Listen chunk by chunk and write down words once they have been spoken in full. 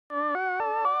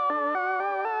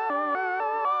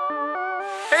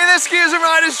Hey there, skiers and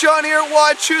riders, John here at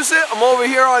Wachusett. I'm over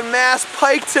here on Mass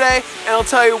Pike today, and I'll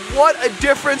tell you what a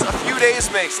difference a few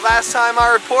days makes. Last time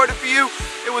I reported for you,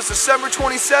 it was December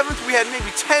 27th. We had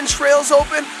maybe 10 trails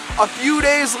open. A few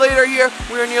days later here,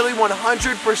 we are nearly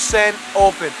 100%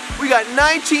 open. We got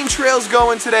 19 trails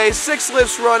going today, 6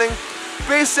 lifts running.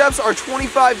 Base depths are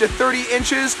 25 to 30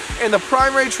 inches, and the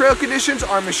primary trail conditions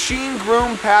are machine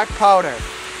groom pack powder.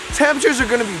 Temperatures are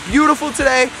going to be beautiful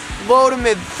today, low to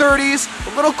mid 30s,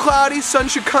 a little cloudy, sun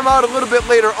should come out a little bit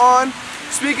later on.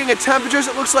 Speaking of temperatures,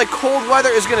 it looks like cold weather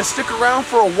is going to stick around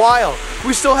for a while.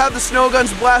 We still have the snow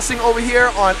guns blasting over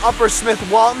here on Upper Smith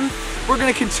Walton. We're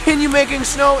going to continue making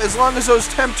snow as long as those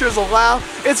temperatures allow.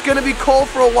 It's going to be cold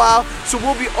for a while, so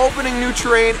we'll be opening new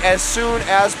terrain as soon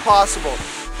as possible.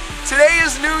 Today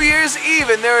is New Year's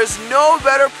Eve, and there is no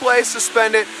better place to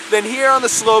spend it than here on the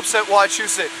slopes at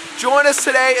Wachusett. Join us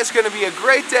today. It's going to be a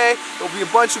great day. There'll be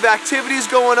a bunch of activities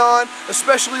going on,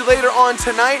 especially later on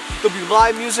tonight. There'll be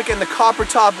live music in the Copper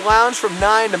Top Lounge from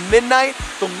 9 to midnight.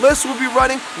 The lifts will be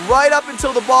running right up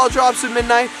until the ball drops at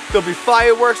midnight. There'll be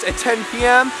fireworks at 10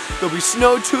 p.m. There'll be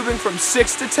snow tubing from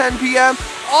 6 to 10 p.m.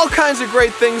 All kinds of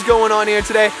great things going on here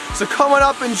today. So come on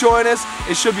up and join us.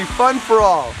 It should be fun for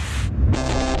all.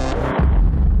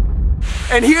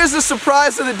 And here's the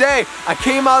surprise of the day. I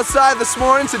came outside this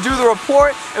morning to do the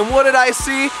report, and what did I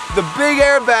see? The big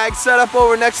airbag set up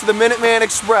over next to the Minuteman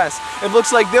Express. It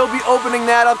looks like they'll be opening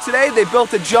that up today. They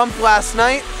built a jump last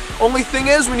night. Only thing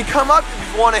is, when you come up,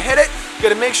 if you want to hit it, you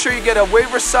gotta make sure you get a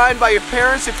waiver signed by your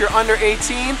parents if you're under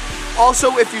 18.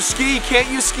 Also, if you ski, you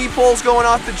can't use ski poles going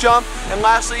off the jump. And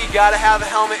lastly, you gotta have a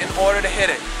helmet in order to hit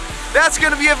it. That's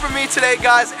gonna be it for me today,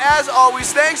 guys. As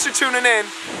always, thanks for tuning in,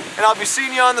 and I'll be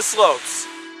seeing you on the slopes.